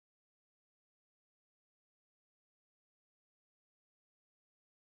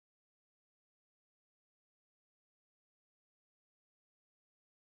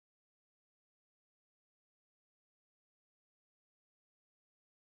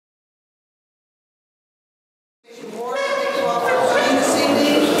Board. Thank you all for joining this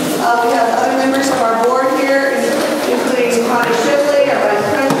evening. We have other members of our board here, including Connie Shipley, our Vice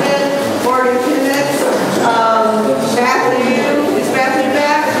President, Morgan Penix, Matthew. Is Matthew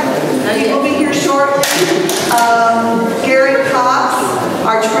back? He will be here shortly. Garrett Cox,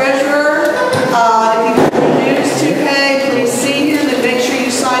 our Treasurer. If you have dues to pay, please see him and make sure you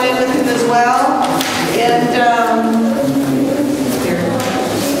sign in with him as well. And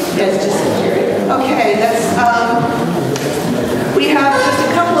yes, just Garrett. Okay, that's. We have just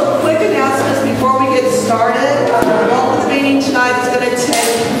a couple of quick announcements before we get started. The bulk of the meeting tonight is going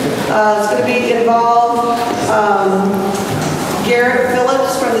to involve Garrett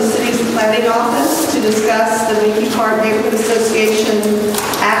Phillips from the city's planning office to discuss the Mahncke Park Neighborhood Association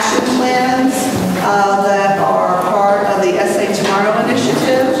action plans that are part of the SA Tomorrow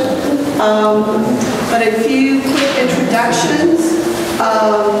initiative. But a few quick introductions.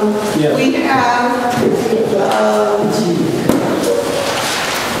 We have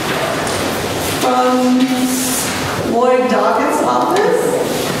from Lloyd Doggett's office.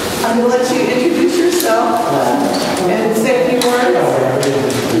 I'm going to let you introduce yourself and say a few words.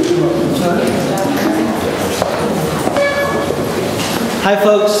 Hi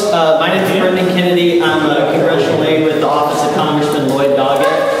folks, my name is Brendan Kennedy. I'm a congressional aide with the Office of Congressman Lloyd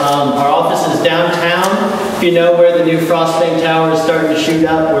Doggett. Our office is downtown. If you know where the new Frost Bank Tower is starting to shoot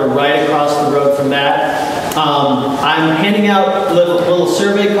up, we're right across the road from that. I'm handing out little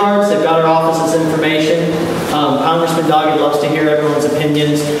survey cards. They've got our office's information. Congressman Doggett loves to hear everyone's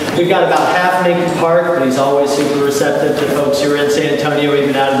opinions. We've got about half Mahncke Park, but he's always super receptive to folks who are in San Antonio,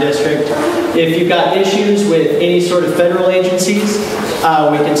 even out of district. If you've got issues with any sort of federal agencies,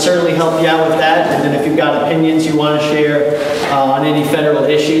 we can certainly help you out with that. And then if you've got opinions you want to share on any federal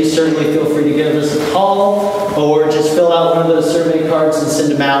issues, certainly feel free to give us a call or just fill out one of those survey cards and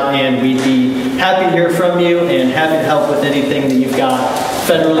send them out, and we'd be happy to hear from you and happy to help with anything that you've got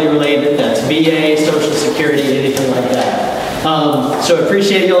federally related. That's VA, Social Security, anything like that. So I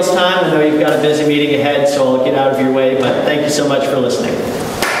appreciate y'all's time. I know you've got a busy meeting ahead, so I'll get out of your way, but thank you so much for listening.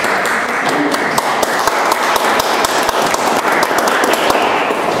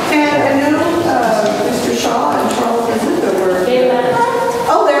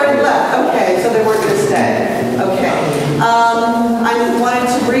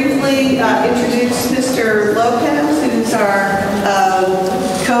 Introduce Mr. Lopez, who's our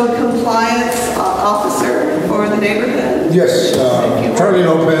code compliance officer for the neighborhood. Yes, Charlie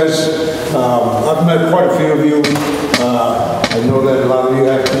Lopez. I've met quite a few of you. I know that a lot of you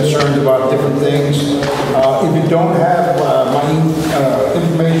have concerns about different things. If you don't have my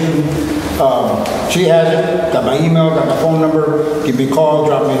information, she has it. Got my email, got my phone number. Give me a call,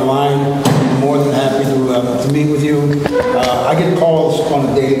 drop me a line. I'm more than happy to meet with you. I get calls on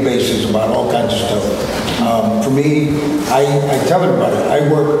a daily basis about all kinds of stuff. For me, I tell everybody,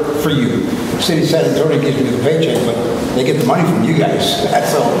 I work for you. The city of San Antonio gives me the paycheck, but they get the money from you guys.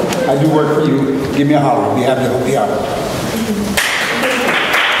 That's all. I do work for you. Give me a holler. I'll be happy to help you out.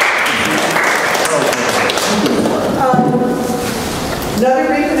 Another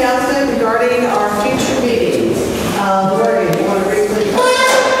brief announcement regarding our future meetings. Lori, you want to briefly?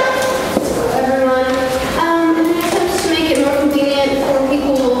 Everyone, in an attempt to make it more convenient for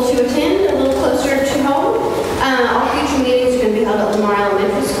people to attend a little closer to home, our future meetings are going to be held at Lamar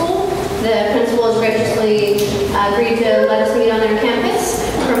Elementary School. The principal has graciously agreed to let us meet on their campus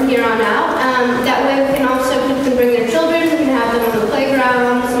from here on out. That way we can also, people can bring their children, we can have them on the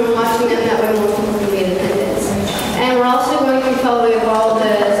playground, someone watching them, that way more people can be in attendance. And we're also going to be following up all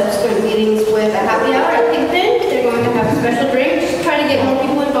the subsequent meetings with a happy hour at Pig Pen. They're going to have a special drink to try to get more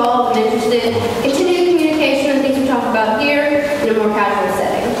people involved and interested, continue the communication and things we talk about here in a more casual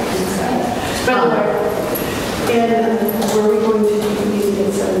setting. So, spread the word. And were we going to do meeting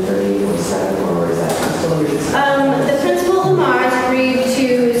at 7:30 or 7, or is that still the principal of Lamar has agreed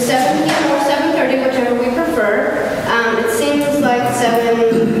to 7 p.m. or 7:30, whichever we prefer. It seems like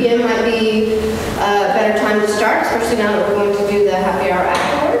 7 p.m. might be a better time to start, especially now that we're going to do the happy hour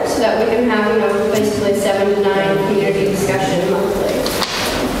afterwards, so that we can have, basically 7 to 9 community discussion monthly.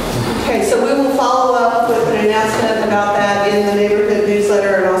 Okay, so we will follow up with an announcement about that in the neighborhood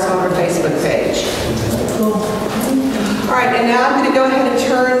newsletter and also on our Facebook page. Cool. All right, and now I'm going to go ahead and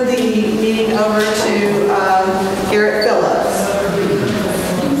turn the meeting over to Garrett Phillips.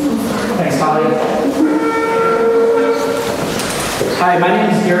 Thanks, Holly. Hi, my name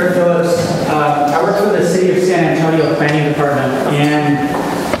is Garrett Phillips. I work for the City of San Antonio Planning Department, and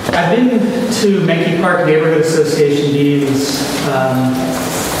I've been to Mahncke Park Neighborhood Association meetings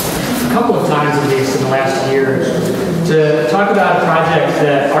a couple of times at least in the last year to talk about a project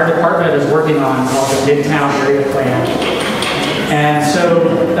that our department is working on called the Midtown Area Plan. And so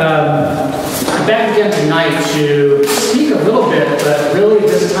I'm back again tonight to speak a little bit, but really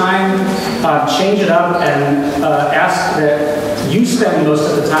this time change it up and ask that you spend most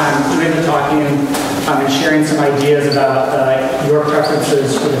of the time doing the talking and sharing some ideas about your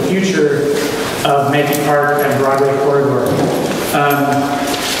preferences for the future of Mahncke Park and Broadway corridor.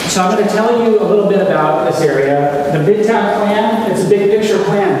 So I'm going to tell you a little bit about this area. The Midtown Plan, it's a big picture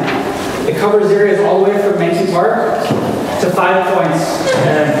plan. It covers areas all the way from Mahncke Park to 5 Points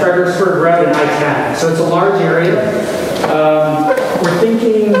and Fredericksburg Road and I-10. So it's a large area. We're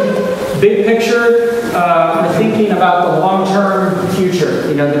thinking big picture. We're thinking about the long-term future.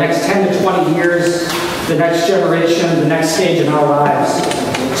 You know, the next 10 to 20 years, the next generation, the next stage in our lives.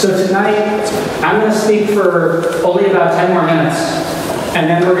 So tonight, I'm going to speak for only about 10 more minutes. And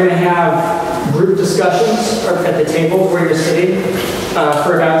then we're going to have group discussions at the table where you're sitting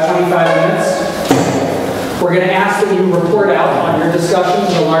for about 25 minutes. We're going to ask that you report out on your discussions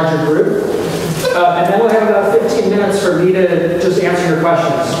in a larger group. And then we'll have about 15 minutes for me to just answer your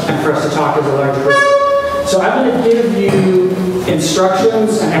questions and for us to talk as a larger group. So I'm going to give you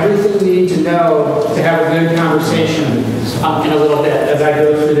instructions and everything you need to know to have a good conversation in a little bit as I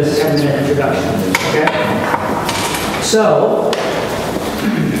go through this 10-minute introduction. Okay? So,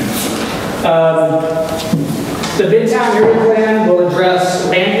 the Midtown Area Plan will address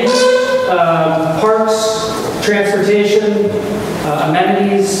land use, parks, transportation,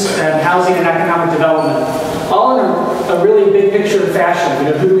 amenities, and housing and economic development, all in a really big picture fashion.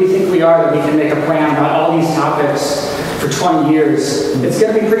 You know, who do we think we are that we can make a plan about all these topics for 20 years? It's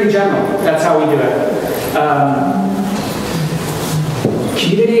going to be pretty general. That's how we do it.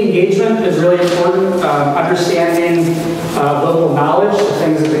 Community engagement is really important. Understanding local knowledge, the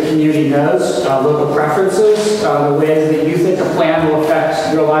things that the community knows, local preferences, the ways that you think a plan will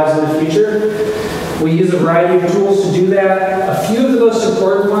affect your lives in the future. We use a variety of tools to do that. A few of the most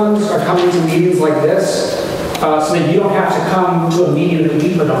important ones are coming to meetings like this, so that you don't have to come to a meeting that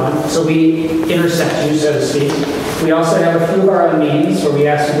we put on. So we intercept you, so to speak. We also have a few of our own meetings where we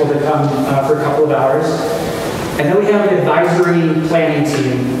ask people to come for a couple of hours. And then we have an advisory planning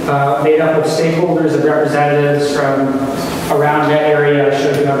team made up of stakeholders and representatives from around that area I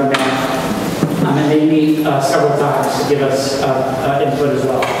showed you on the map. And they meet several times to give us input as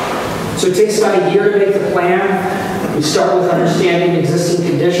well. So it takes about a year to make the plan. We start with understanding existing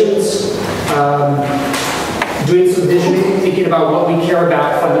conditions, doing some visioning, thinking about what we care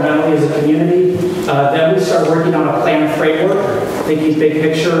about fundamentally as a community. Then we start working on a plan framework, thinking big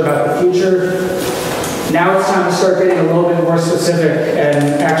picture about the future. Now it's time to start getting a little bit more specific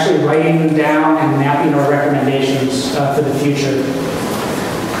and actually writing them down and mapping our recommendations for the future.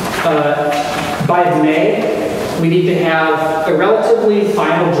 By May, we need to have a relatively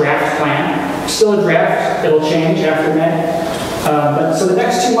final draft plan. Still a draft, it'll change after May. But so the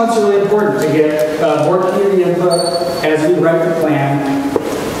next 2 months are really important to get more community input as we write the plan.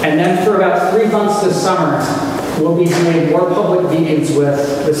 And then for about 3 months this summer, we'll be doing more public meetings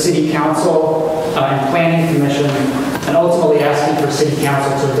with the City Council and Planning Commission, and ultimately asking for City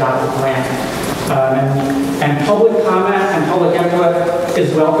Council to adopt the plan. And public comment and public input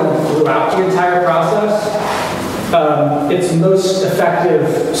is welcome throughout the entire process. It's most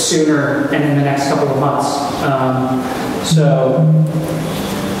effective sooner and in the next couple of months.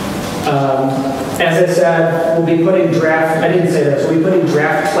 As I said, we'll be putting draft, I didn't say this, we'll be putting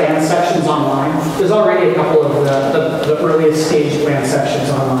draft plan sections online. There's already a couple of the earliest stage plan sections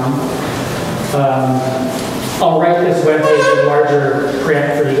online. I'll write this webpage in larger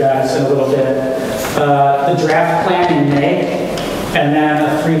print for you guys in a little bit. The draft plan in May, and then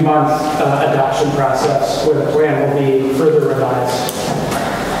a 3-month adoption process where the plan will be further revised.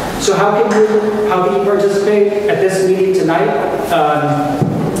 So how can you participate at this meeting tonight?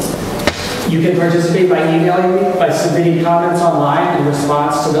 You can participate by emailing me, by submitting comments online in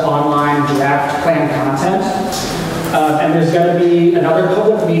response to the online draft plan content. And there's going to be another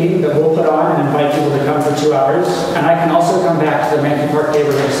public meeting that we'll put on and invite people to come for 2 hours. And I can also come back to the Mahncke Park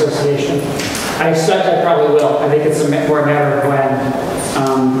Neighborhood Association. I expect I probably will. I think it's more a matter of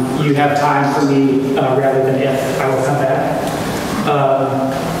when you have time for me rather than if I will come back.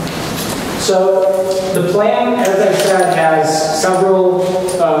 So the plan, as I said, has several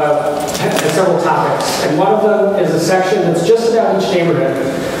topics. And one of them is a section that's just about each neighborhood.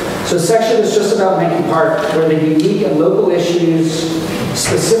 So the section is just about Mahncke Park, where the unique and local issues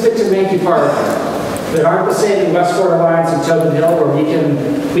specific to Mahncke Park that aren't the same in West Fort Alliance and Tobin Hill, where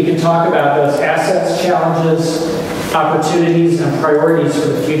we can talk about those assets, challenges, opportunities, and priorities for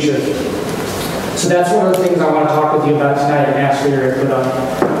the future. So that's one of the things I want to talk with you about tonight and ask for your input on.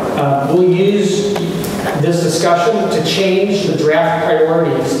 We'll use this discussion to change the draft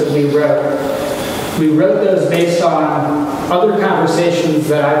priorities that we wrote. We wrote those based on other conversations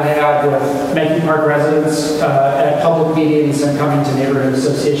that I've had with Mahncke Park residents at public meetings and coming to neighborhood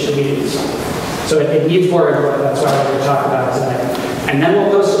association meetings. So it needs more input. That's why we're going to talk about it tonight. And then we'll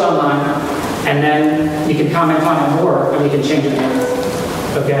post it online, and then you can comment on it more, and we can change it more.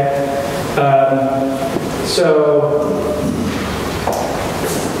 Okay? So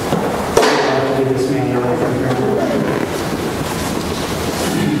I'll do this manually.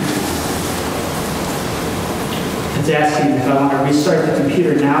 It's asking if I want to restart the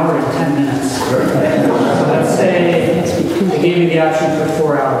computer now or in 10 minutes. So let's say they gave me the option for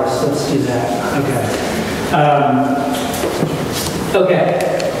 4 hours. Let's do that. Okay. Okay.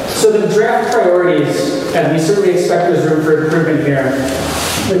 So the draft priorities, and we certainly expect there's room for improvement here,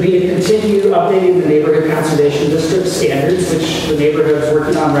 would be to continue updating the neighborhood conservation district standards, which the neighborhood is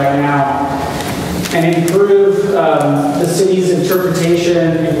working on right now, and improve the city's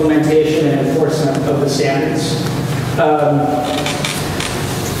interpretation, implementation, and enforcement of the standards.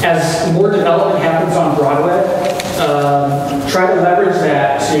 As more development happens on Broadway, try to leverage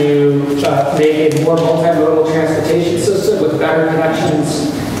that to make a more multimodal transportation system with better connections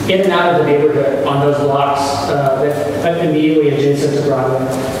in and out of the neighborhood on those blocks that immediately adjacent to Broadway.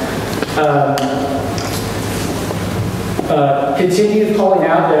 Continue calling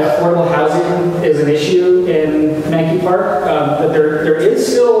out that affordable housing is an issue in Mahncke Park, that there is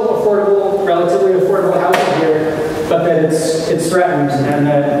still relatively affordable housing here, but that it's threatened, and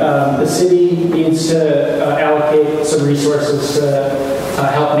that the city needs to allocate some resources to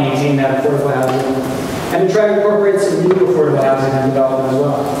help maintain that affordable housing, and to try to incorporate some new affordable housing and development as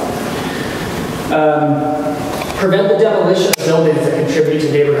well. Prevent the demolition of buildings that contribute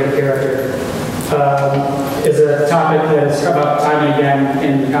to neighborhood character. Is a topic that has come up time and again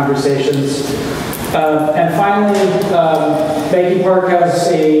in conversations. And finally, Mahncke Park has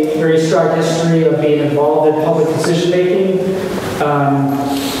a very strong history of being involved in public decision making.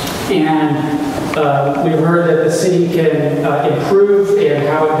 We've heard that the city can improve in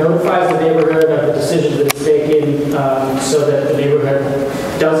how it notifies the neighborhood of the decisions that it's making, so that the neighborhood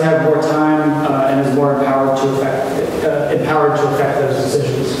does have more time and is more empowered to affect those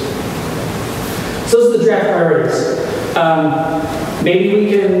decisions. So those are the draft priorities. Maybe we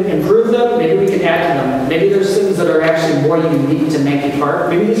can improve them, maybe we can add to them. Maybe there's things that are actually more unique to Mahncke Park.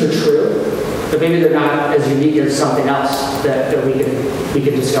 Maybe these are true, but maybe they're not as unique as something else that we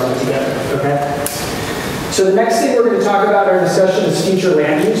can discover together, okay? So the next thing we're going to talk about in our discussion is future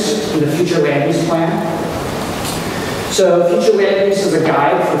land use and the future land use plan. So future land use is a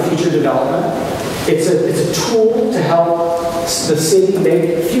guide for future development. It's a tool to help the city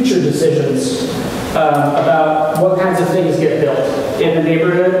make future decisions about what kinds of things get built in the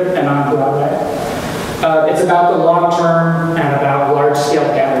neighborhood and on Broadway. It's about the long term and about large scale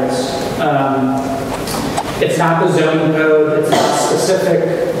patterns. It's not the zoning code, it's not specific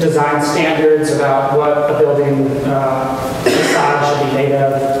design standards about what a building facade should be made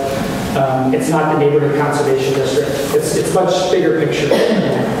of. It's not the neighborhood conservation district. It's much bigger picture.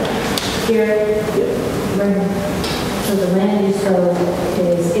 Garrett, so the land use code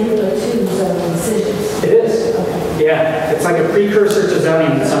is input to zoning decisions. It is. Okay. Yeah, it's like a precursor to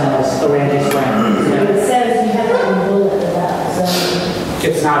zoning in some ways, the land use plan. But it says you have a bullet about zoning.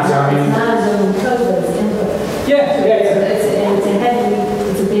 It's not zoning. It's not a zoning code, but it's input. Yeah.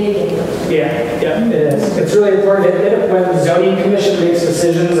 It's a big input. Yeah, it is. It's really important. When the zoning commission makes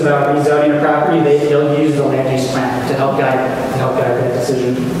decisions about rezoning a property, they'll use the land use plan to help guide that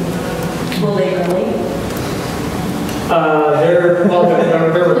decision. Will they really?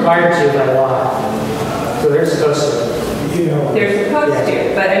 They're required to by law, so they're supposed to. They're supposed to,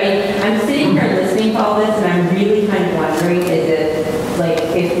 but I mean, I'm sitting here listening to all this, and I'm really kind of wondering: is it like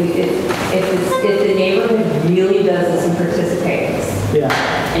if the neighborhood really does this and participates,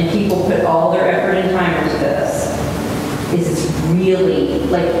 and people put all their effort and time into this? Is this really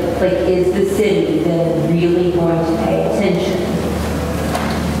like is the city then really going to pay attention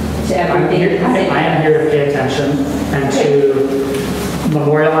to everything? I am here to pay attention and to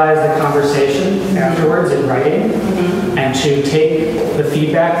memorialize the conversation afterwards in writing, and to take the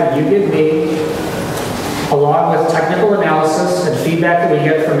feedback that you give me, along with technical analysis and feedback that we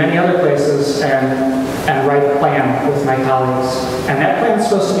get from many other places, and write a plan with my colleagues. And that plan is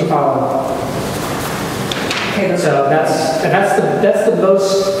supposed to be followed. Okay, so that's the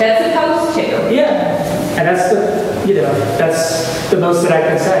most. That's supposed to. Yeah, and that's the most that I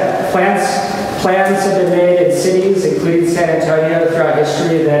can say. Plans Plans have been made in cities, including San Antonio, throughout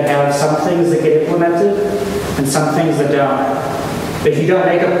history that have some things that get implemented and some things that don't. If you don't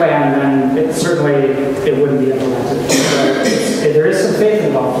make a plan, then it wouldn't be implemented. So there is some faith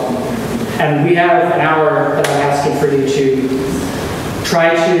involved. And we have an hour that I'm asking for you to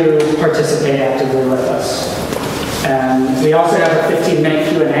try to participate actively with us. And we also have a 15-minute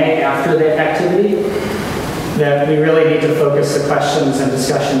Q&A after the activity that we really need to focus the questions and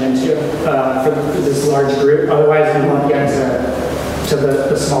discussion into for this large group. Otherwise, we won't get to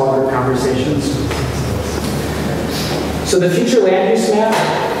the small group conversations. So the future land use map,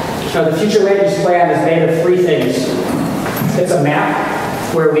 the future land use plan is made of 3 things. It's a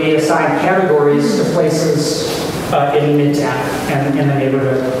map where we assign categories to places in Midtown and in the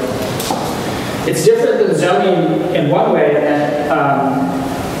neighborhood. It's different than zoning in one way in that,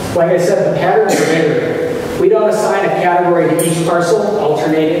 like I said, the patterns are bigger. We don't assign a category to each parcel,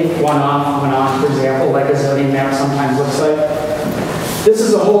 alternating one on, for example, like a zoning map sometimes looks like. This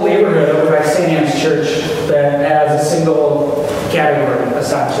is a whole neighborhood over by St. Anne's Church that has a single category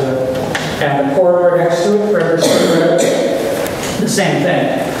assigned to it. And the corridor next to it, Frederick Road, the same thing.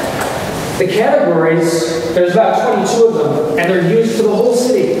 The categories, there's about 22 of them, and they're used for the whole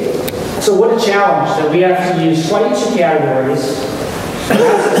city. So what a challenge that we have to use 22 categories,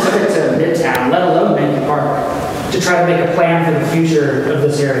 not specific to Midtown, let alone Mahncke Park, to try to make a plan for the future of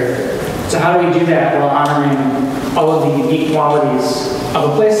this area. So how do we do that while honoring all of the unique qualities of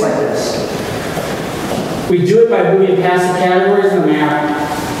a place like this? We do it by moving past the categories in the map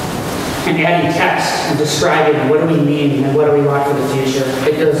and adding text and describing what do we mean and what do we want for the future.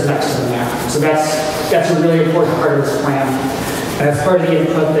 It goes next to the map. So that's a really important part of this plan. And that's part of the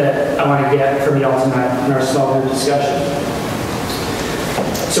input that I want to get from y'all tonight in our small group discussion.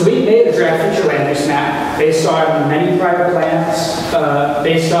 So we made a draft future land use map based on many prior plans,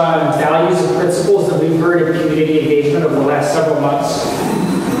 based on values and principles that we've heard in community engagement over the last several months.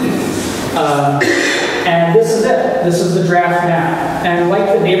 And this is it. This is the draft map. And like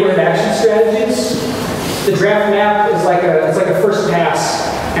the neighborhood action strategies, the draft map is like a first pass.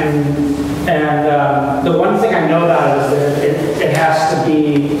 And the one thing I know about it is that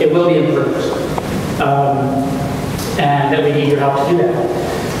it will be improved. And that we need your help to do that.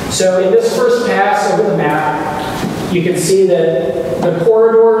 So in this first pass over the map, you can see that the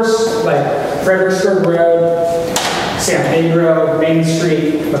corridors like Fredericksburg Road, San Pedro, Main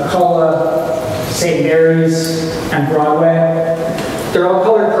Street, McCullough, St. Mary's, and Broadway, they're all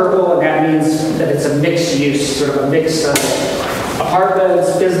colored purple, and that means that it's a mixed use, sort of a mix of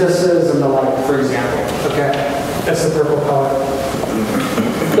apartments, businesses, and the like, for example. Okay, that's the purple color.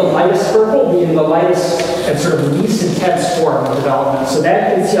 The lightest purple being the lightest and sort of least intense form of development. So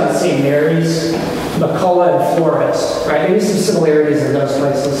that you can see on St. Mary's, McCullough, and Flores, right? Maybe some similarities in those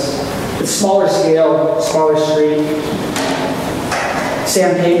places. It's smaller scale, smaller street.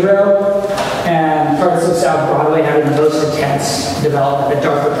 San Pedro and parts of South Broadway having the most intense development. The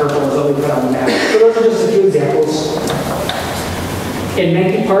darker purple is what we put on the map. So those are just a few examples. In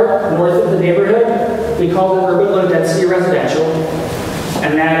Mahncke Park, north of the neighborhood, we call it urban low-density residential.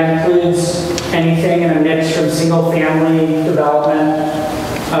 And that includes anything in a mix from single-family development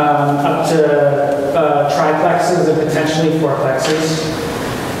up to triplexes and potentially fourplexes.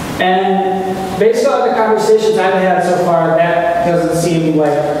 And based on the conversations I've had so far, that doesn't seem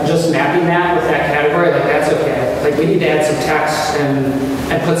like just mapping that with that category, like that's okay. Like we need to add some text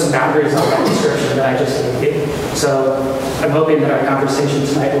and put some boundaries on that description that I just gave you. So I'm hoping that our conversation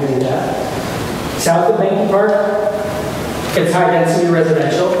tonight will do that. South of Mahncke Park, it's high-density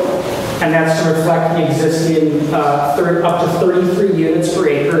residential, and that's to reflect the existing up to 33 units per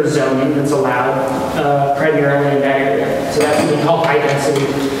acre zoning that's allowed primarily in that area. So that's what we call high-density.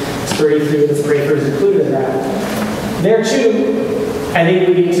 It's 33 units per acre is included in that. There too, I think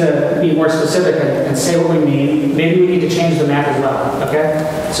we need to be more specific and say what we mean. Maybe we need to change the map as well. Okay,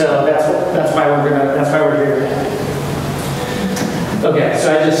 so that's why we're here today. Okay,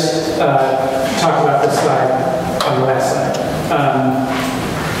 so I just talked about this slide on the last slide.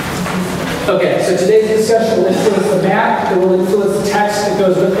 Okay, so today's discussion will influence the map, it will influence the text that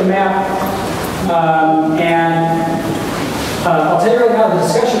goes with the map, and I'll tell you right now, the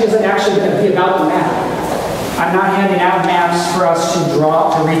discussion isn't actually going to be about the map. I'm not handing out maps for us to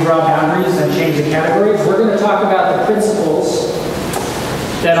redraw boundaries and change the categories. We're going to talk about the principles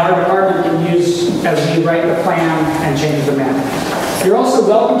that our department can use as we write the plan and change the map. You're also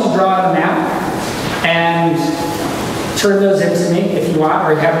welcome to draw on the map and turn those into me if you want,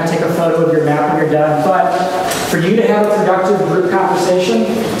 or have me take a photo of your map when you're done. But for you to have a productive group conversation,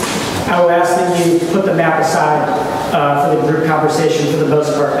 I will ask that you put the map aside for the group conversation for the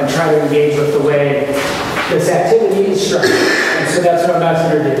most part and try to engage with the way this activity is structured. And so that's what I'm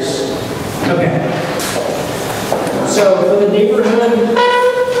about to introduce. Okay. So for the neighborhood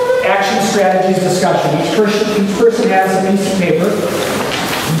action strategies discussion, each person has a piece of paper.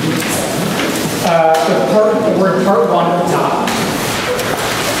 We're in part 1 at the top.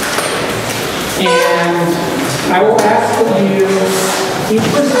 And I will ask that you, each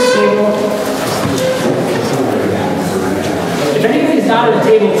person's table, if anybody's not at a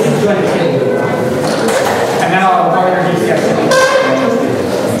table, please join the table. And then I'll introduce the activity.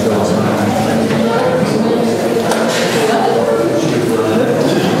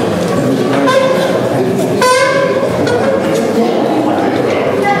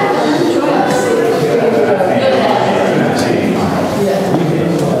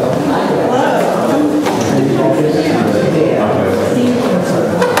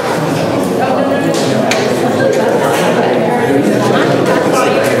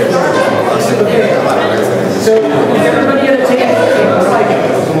 So, is everybody at a table? Okay,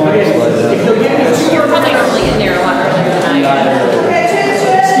 if you'll give me two You're probably normally in there a lot earlier than I am.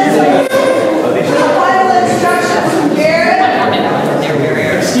 Final instructions from Garrett.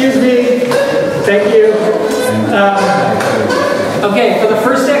 Excuse me. Thank you. Okay, for the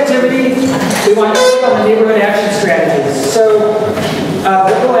first activity, we want to work on the neighborhood action strategies. So,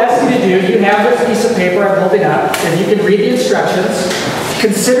 what we'll ask you to do, you have this piece of paper I'm holding up, and you can read the instructions.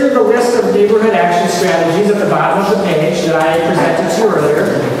 Consider the list of neighborhood action strategies at the bottom of the page that I presented to you earlier.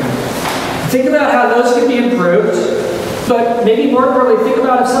 Think about how those can be improved, but maybe more importantly, think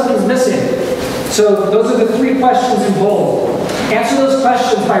about if something's missing. So those are the 3 questions in bold. Answer those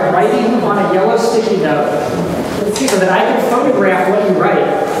questions by writing on a yellow sticky note so that I can photograph what you write,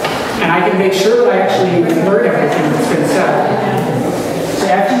 and I can make sure that I actually learn everything that's been said. So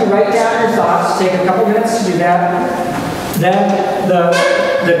after you write down your thoughts, take a couple minutes to do that. Then the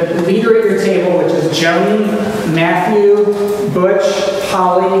leader at your table, which is Joni, Matthew, Butch,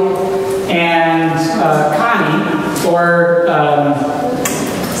 Holly, and Connie, or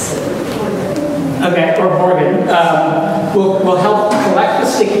Morgan, will help collect the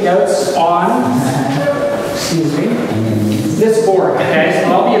sticky notes on, this board. Okay,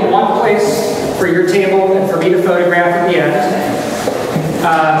 so I'll be in one place for your table and for me to photograph at the end.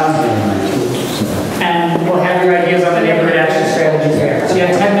 And we'll have your ideas on the neighborhood action strategies there. So you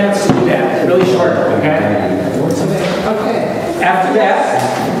have 10 minutes to do that. Really short, okay? Okay. After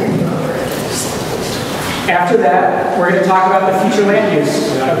that, we're going to talk about the future land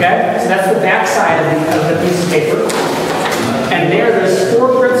use, okay? So that's the back side of the piece of paper. And there's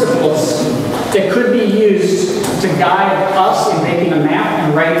 4 principles that could be used to guide us in making a map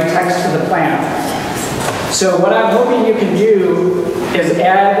and writing text for the plan. So what I'm hoping you can do is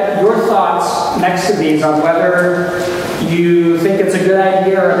add your thoughts next to these on whether you think it's a good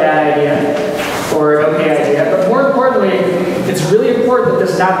idea or a bad idea, or an okay idea. But more importantly, it's really important that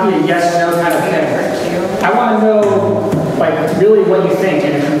this not be a yes/no kind of thing. I want to know, like, really what you think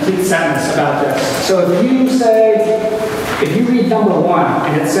in a complete sentence about this. So if you read number 1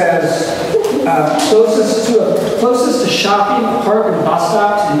 and it says, closest to shopping, park, and bus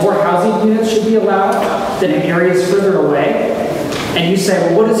stops, more housing units should be allowed than in areas further away. And you say,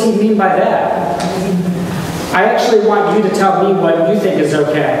 well, what does he mean by that? I actually want you to tell me what you think is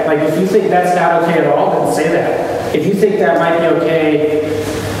okay. Like, if you think that's not okay at all, then say that. If you think that might be okay,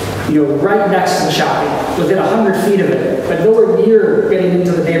 right next to the shopping, within 100 feet of it, but nowhere near getting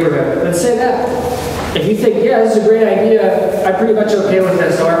into the neighborhood, then say that. If you think, yeah, this is a great idea, I'm pretty much okay with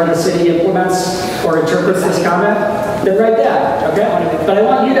this, however the city implements or interprets this comment, then write that, okay? But I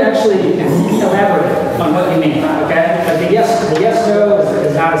want you to actually elaborate on what you mean, okay? Like the yes, no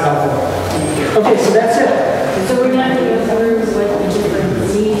is not as helpful. Okay, so that's it. So we're not going to go through what the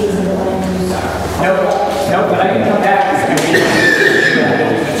different meetings and the land. Nope, but I can come back.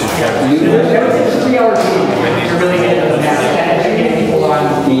 That was a 3-hour meeting to really get into the map and educate people on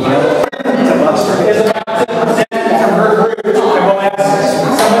detail. There's about 10% from her group, and we'll ask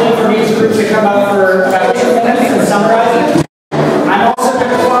somebody from each group to come up for about 2 minutes and summarize it. I'm also going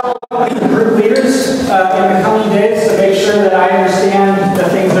to follow up with the group leaders in the coming days to make sure that I understand the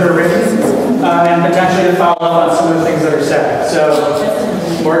things that are written and potentially to follow up on some of the things that are said. So,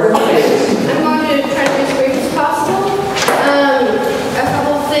 Morgan, please. I'm going to try to be as brief as possible. A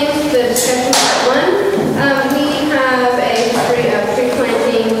couple of things, the discussion part 1. We have a history of tree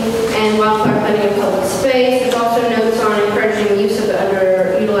planting and wildfire planting in public space. There's also notes on encouraging use of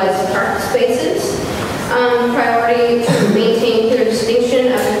underutilized park spaces. Priority to maintain clear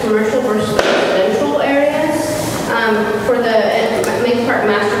distinction of the commercial versus residential areas. For the Mahncke Park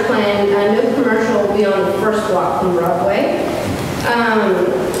Master Plan, be on the first block from Broadway.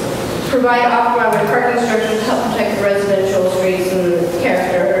 Provide off-Broadway parking structures to help protect the residential streets and the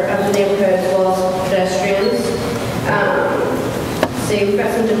character of the neighborhood as well as pedestrians. We've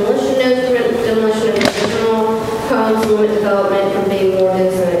got some demolition notes, demolition of additional homes, limit development from being more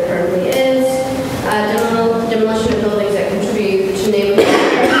dense than it currently is. Demolition of buildings that contribute to neighborhood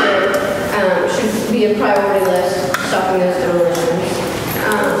character should be a priority list, stopping those demolitions.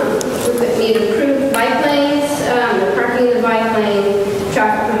 We need improved bike lanes, the parking of the bike lane,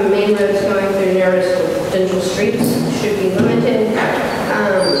 traffic from the main roads going through narrow residential streets should be limited.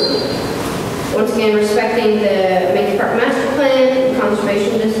 Once again, respecting the Mahncke Park Master Plan,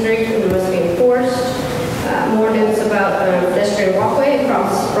 Conservation District, and must be enforced. More notes about pedestrian walkway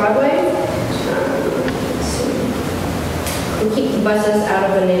across Broadway. And keep the buses out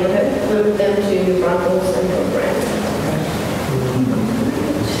of the neighborhood, limit them to Broncos and Hill Brand.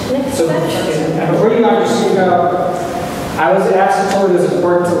 Next So, before you actually go, I was asked told it was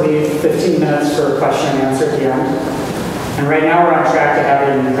important to leave 15 minutes for a question and answer at the end. And right now we're on track to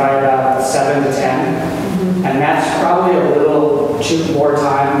having probably about 7 to 10. And that's probably a little more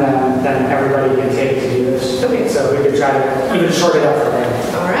time than everybody can take to do this. Okay. So we could try to even short it up for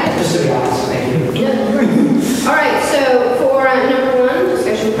them. All right. Just to be honest, thank you. All right, so for number 1,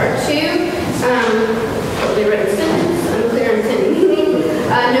 discussion part 2, totally written sentence, unclear intent meaning.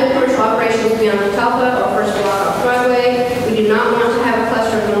 No commercial operations beyond the Talpa or first block off Broadway. We do not want to have a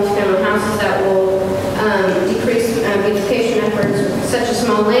cluster of multi-family houses that will decrease beautification efforts. Such a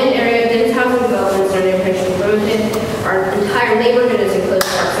small land area, dense housing developments are neighborhood should be limited. Our entire neighborhood is in close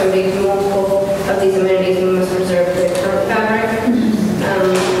proximity to multiple of these amenities. We must preserve the current fabric.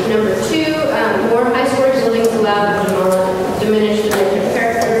 Number 2, more high-story buildings allowed to diminish the neighborhood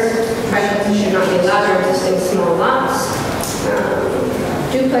character. Triplexes should not be allowed to existing small lots.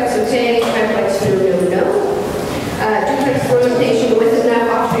 Duplex okay, triplex no. Duplex limitation with enough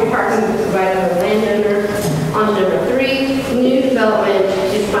off-street parking provided by the landowner. On to number 3, new development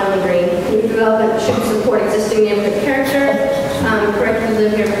is finally green. New development should support existing neighborhood character, correctly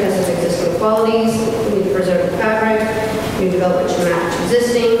live here because of existing qualities. We need to preserve the fabric. New development should match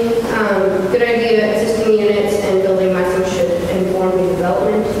existing. Good idea, existing units and building maximum should inform new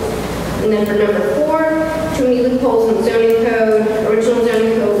development. And then for number 4, too many loopholes in the zoning code. Original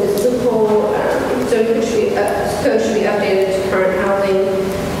zoning code is loophole. Zoning code should be updated to current housing.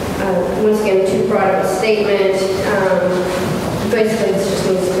 Once again, too broad of a statement. Basically, this just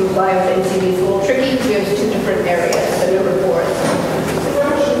needs to comply with NCD. It's a little tricky because we have 2 different areas. So number 4 is.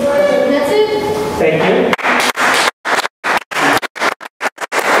 And that's it. Thank you.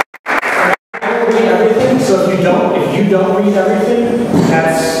 Read everything. So if you don't read everything,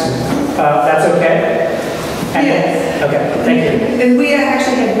 that's okay. And, Yes. Okay. Thank you. And we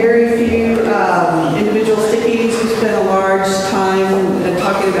actually had very few individual stickies. We spent a large time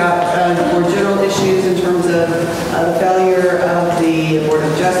talking about more general issues in terms of the failure of the Board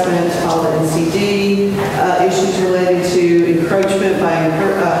of Adjustment, all the NCD, issues related to encroachment by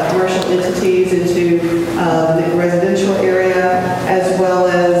commercial entities into the residential area, as well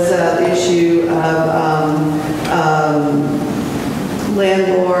as the issue of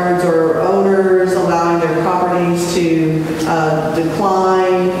landlords or owners allowing their properties to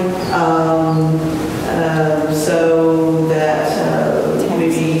decline, so that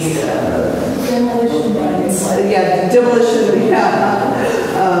maybe demolition,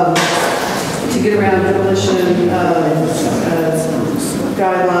 to get around demolition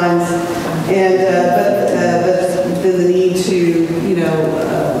guidelines, and but the need to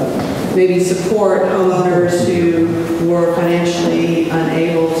maybe support homeowners who were financially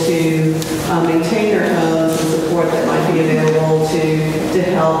unable to maintain their homes, and support that might be available to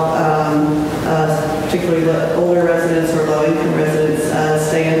help particularly the older residents or low-income residents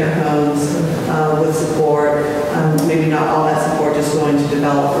stay in their homes with support. Maybe not all that support just going to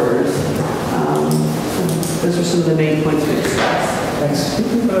developers. Those are some of the main points we discussed. Thanks.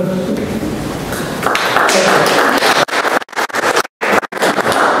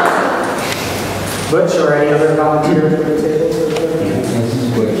 Butch or any other volunteers at the table? This is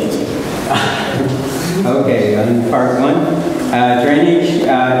Butch. Okay, on part 1, drainage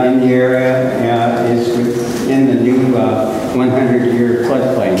in the area is within the new 100-year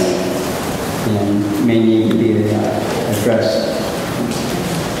floodplain and may need to be addressed,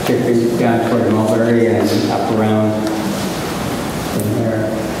 particularly down toward Mulberry and up around from there.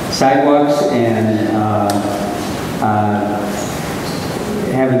 Sidewalks and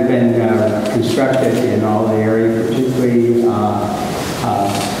haven't been constructed in all the area, particularly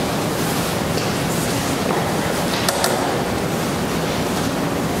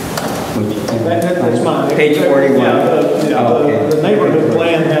That's mine. Page 41. The neighborhood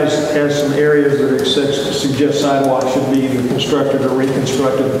plan has some areas that it suggests sidewalks should be either constructed or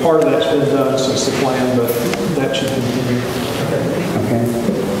reconstructed. Part of that's been done since the plan, but that should continue. Okay.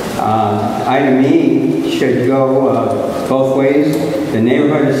 Item E should go both ways. The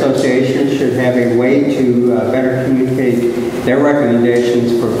neighborhood association should have a way to better communicate their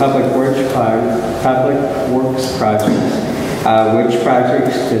recommendations for public works projects. Which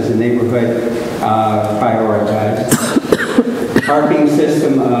projects does the neighborhood prioritize? Parking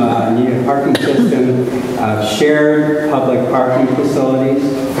system, need a parking system, shared public parking facilities,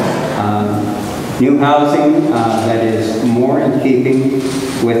 new housing that is more in keeping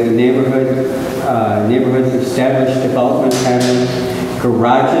with the neighborhood's established development patterns,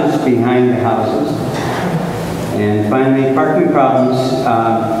 garages behind the houses. And finally, parking problems,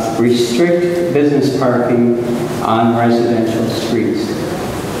 restrict business parking on residential streets.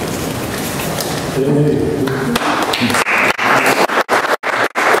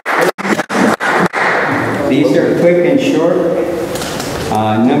 These are quick and short.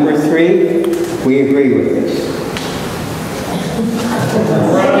 Number 3, we agree with this.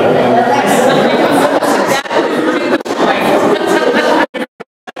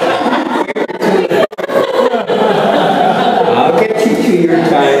 I'll get you to your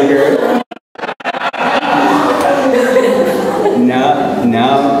time, Garrett.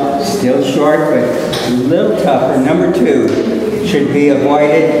 Now, still short, but a little tougher. Number 2, should be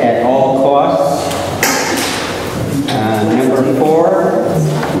avoided at all costs. Number 4,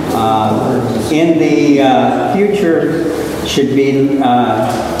 in the future, should be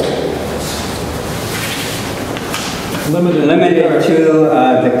limited to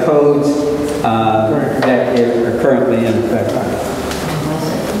the codes that are currently in effect.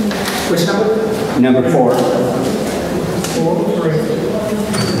 Which number? Number 4.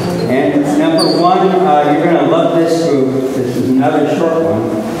 And number 1, you're going to love this group. This is another short one.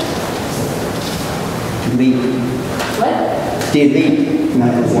 Delete. What? Delete.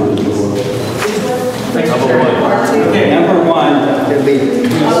 Number 1. Number 1,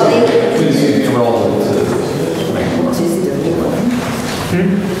 delete. Please see it relevant to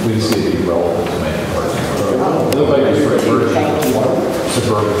Please see it relevant to Mahncke Park. It looks like it's for emerging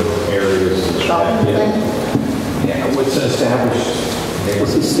suburban areas. Yeah, what's an established?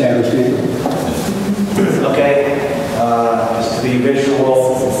 It's establishment. Okay, just to be visual,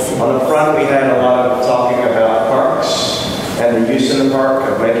 on the front we had a lot of talking about parks and the use in the park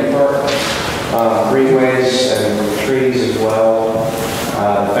of Mahncke Park, greenways and trees as well,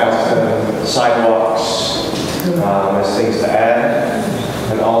 fountain, sidewalks as things to add,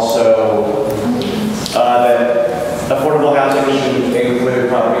 and also that affordable housing should include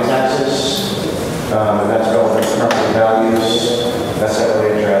property taxes, and that's relevant to property values. That's not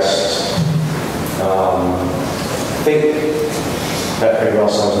really addressed. I think that pretty well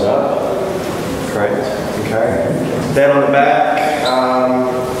sums it up. Correct. Okay. Then on the back,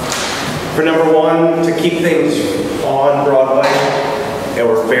 for number 1, to keep things on Broadway, and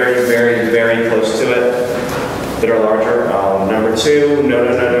we're very, very, very close to it, that are larger. Number 2, no.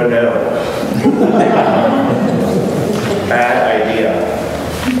 Bad idea.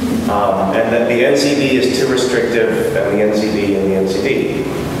 And that the NCD is too restrictive, and the NCD and the NCD.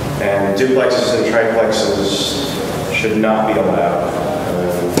 And duplexes and triplexes should not be allowed.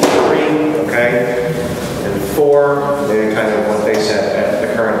 3, okay? And 4, they're kind of what they said at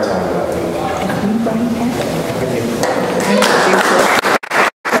the current time.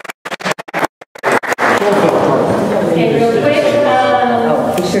 Okay, real quick,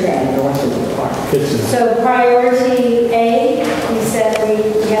 be sure to add north of the park. So priority A, we said we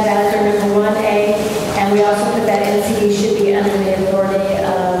have that as our number 1A, and we also put that NCD should be under the authority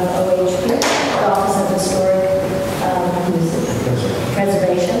of OHP, the Office of Historic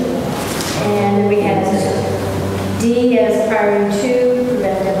Preservation. And then we had D as priority 2,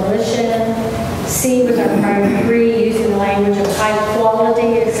 prevent demolition. C was our priority 3, using the language of high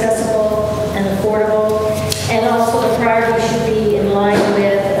quality, accessible, and affordable. And also the priority should be in line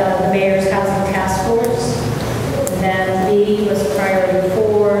with the Mayor's Housing Task Force that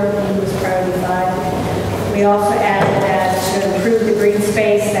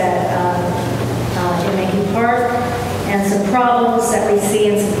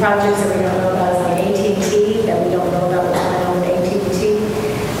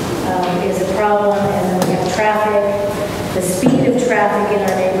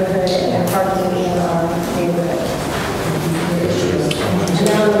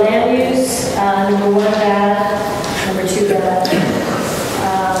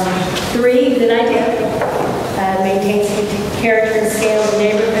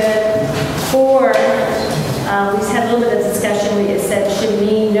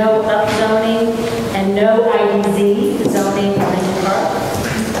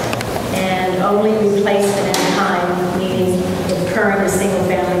current is single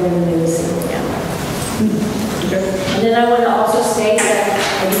family and the new is single family. And then I want to also state that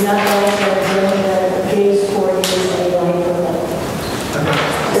I do not know that the gays court is a life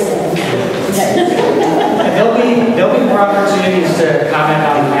There'll be more opportunities to comment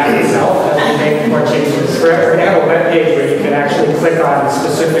on the map itself as we make more changes. We're going to have a web page where you can actually click on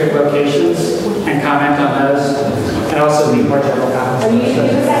specific locations and comment on those, and also leave more general comments.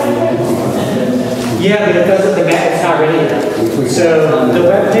 Yeah, but it doesn't, the map, it's not ready yet. So the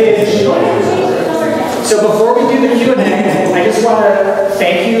web page. So before we do the Q&A, I just want to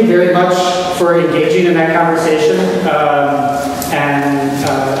thank you very much for engaging in that conversation and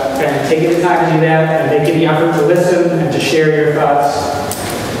taking the time to do that and making the effort to listen and to share your thoughts.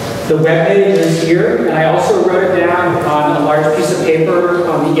 The webpage is here, and I also wrote it down on a large piece of paper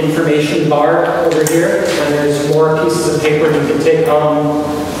on the information bar over here. And there's more pieces of paper you can take home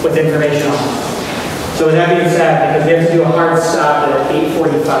with information on. So with that being said, because we have to do a hard stop at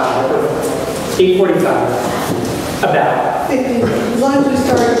 8:45. 8:45. About. As long as we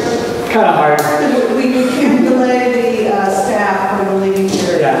start. Kind of hard. We can't delay the staff from leaving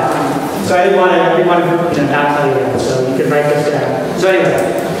here. Yeah. So I didn't want to not tell you that, so you can write this down. So anyway,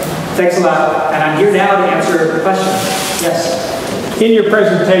 thanks a lot. And I'm here now to answer questions. Yes? In your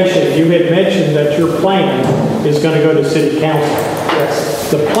presentation, you had mentioned that your plan is going to go to City Council.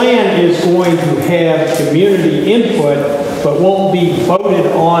 Yes. The plan is going to have community input, but won't be voted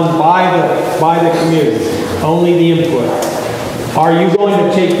on by the community, only the input. Are you going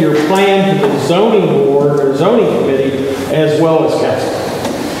to take your plan to the zoning board or zoning committee as well as council?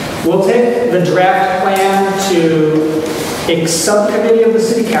 We'll take the draft plan to a subcommittee of the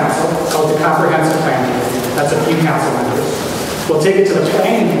City Council called the Comprehensive Plan Committee. That's a few council members. We'll take it to the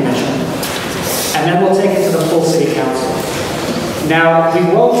Planning Commission, and then we'll take it to the full City Council. Now, we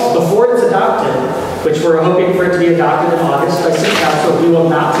will, before it's adopted, which we're hoping for it to be adopted in August by City Council, we will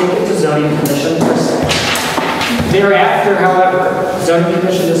not take it to Zoning Commission per se. Thereafter, however, Zoning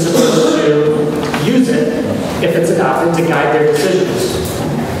Commission is supposed to use it, if it's adopted, to guide their decisions.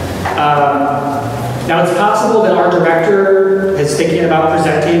 Now, it's possible that our director is thinking about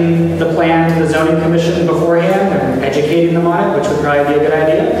presenting the plan to the Zoning Commission beforehand and educating them on it, which would probably be a good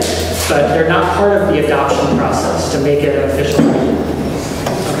idea. But they're not part of the adoption process to make it official.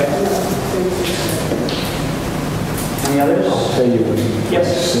 Okay. Any others? I'll tell you.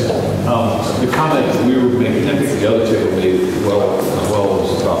 Yes. The comment that we were making, I think the other two made as well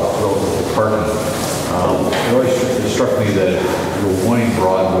was about relative parking. It always struck me that if you're wanting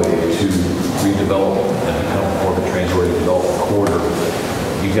Broadway to redevelop and become more of a transit development corridor,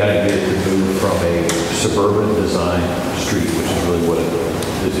 you got to get it to move from a suburban design street, which is really what it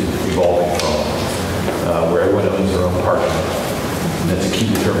is evolving from, where everyone owns their own parking. And that's a key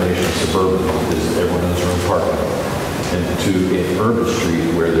determination of suburban, is everyone owns their own parking. And to an urban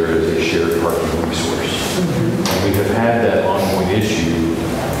street where there is a shared parking resource. And we have had that ongoing issue,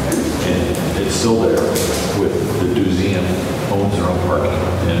 and it's still there, with the museum owns their own parking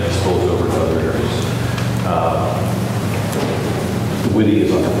and it spills over to other areas. The Whitty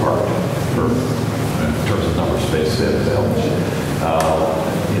is underparked in terms of number of spaces they have available.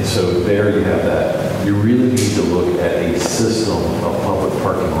 And so there you have that. You really need to look at a system of public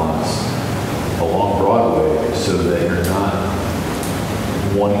parking lots along Broadway so that you're not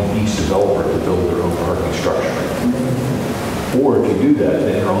wanting each developer to build their own parking structure. Or if you do that,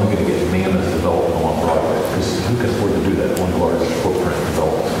 then you're only going to get mammoth development along Broadway, because who can afford to do that? Only large footprint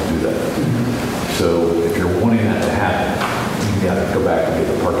developers can do that. So if you're wanting that to happen, you got to go back and get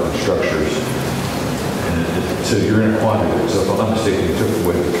the parking structures. And so you're in a quandary. So if I'm not mistaken, you took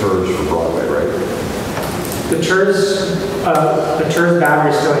away the curves for Broadway, right? The TERS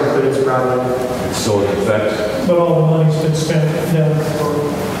boundary still includes Broadway. It's still in effect? But all the money's been spent down for.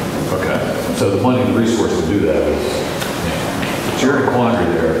 Okay. So the money and the resource to do that is, but you're in a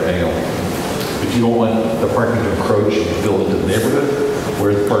quandary there. And, if you don't want the parking to encroach and fill into the neighborhood,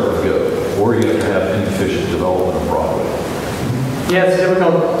 where's the parking go? Or you have to have inefficient development of Broadway. Yeah, it's a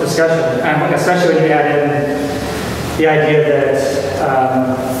difficult discussion, especially when you add in the idea that,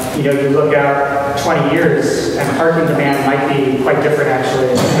 you look out 20 years and parking demand might be quite different actually,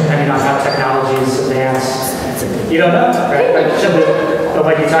 depending on how technologies advance. You don't know, right? But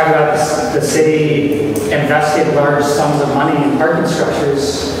when you talk about the city investing large sums of money in parking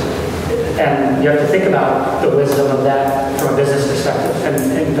structures, and you have to think about the wisdom of that from a business perspective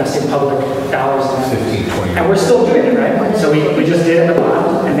and investing public dollars in that. 15, 20 years. And we're still doing it, right? So we just did it in the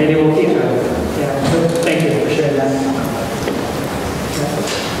bond, and maybe we'll keep doing it. Yeah. So thank you for sharing that.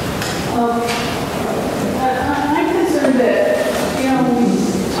 I'm concerned that, when we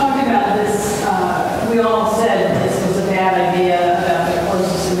talked about this, we all said this was a bad idea.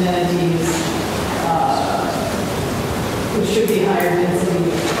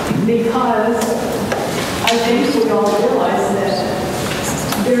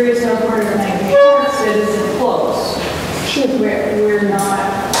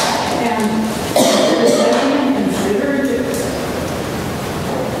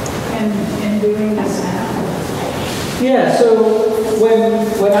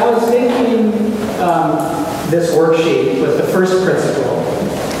 this worksheet with the first principle.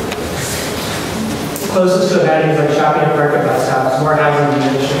 Closest to amenities like shopping and park and bus stops, more housing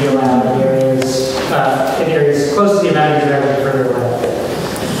units should be allowed in areas close to the amenities rather than further away.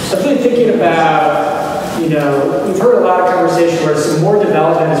 So I've been thinking about, we've heard a lot of conversation where some more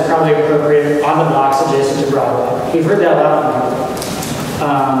development is probably appropriate on the blocks adjacent to Broadway. We've heard that a lot from people.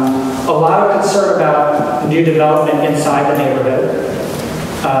 A lot of concern about new development inside the neighborhood.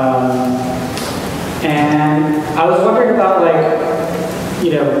 And I was wondering about 1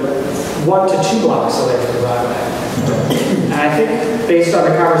 to 2 blocks away from Broadway. And I think based on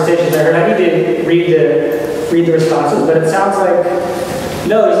the conversations I heard, I need to read the responses, but it sounds like,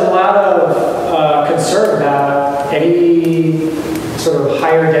 there's a lot of concern about any sort of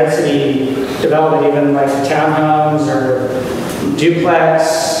higher density development, even like townhomes or duplex,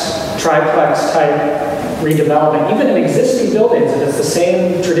 triplex type redevelopment, even in existing buildings, if it's the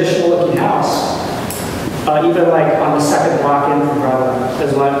same traditional looking house. Even like on the second block in from Broadway,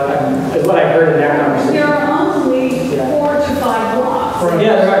 is what I heard in that conversation. There are only 4 to 5 blocks. Right.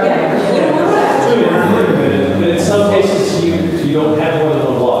 Yeah, right. But in some cases, you don't have more than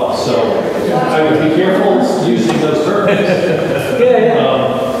 1 block, so I would be careful using those terms.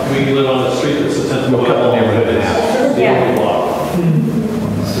 We live on a street that's a 10th of a neighborhood and a half. Yeah. Block.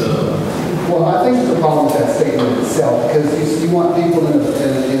 So. Well, I think the problem with that statement itself, because you want people in a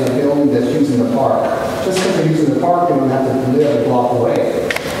building that's using the park. Just because they're using the park, they don't have to live a block away.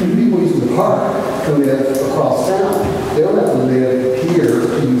 People using the park to live across town. They don't have to live here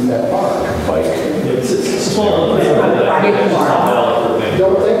to use that park. It's small.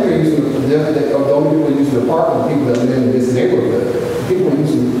 Don't think they're using don't people using the park are the people that live in this neighborhood. People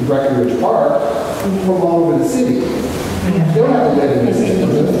using Breckenridge Park from all over the city. They don't have to live in this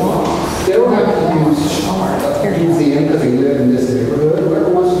neighborhood. They don't have to use a museum because they live in this neighborhood. Whoever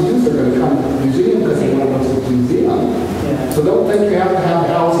wants to use, they're going to come to the museum because they want to go to the museum. Yeah. So don't think you have to have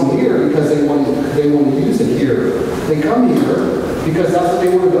housing here because they want to use it here. They come here because that's what they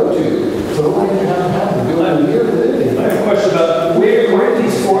want to go to. So don't think you have to have the building here to live in. I have a question about where did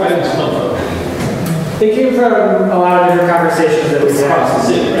these 4 items come from? They came from a lot of different conversations that we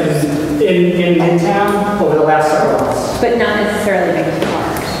had in Midtown over the last several months. But not necessarily Mahncke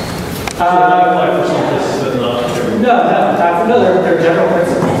Park. No, they're general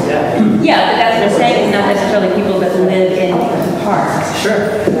principles, yeah. Yeah, but that's what I'm saying, it's not necessarily people that live in the park. Sure.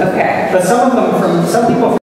 Okay. But some of them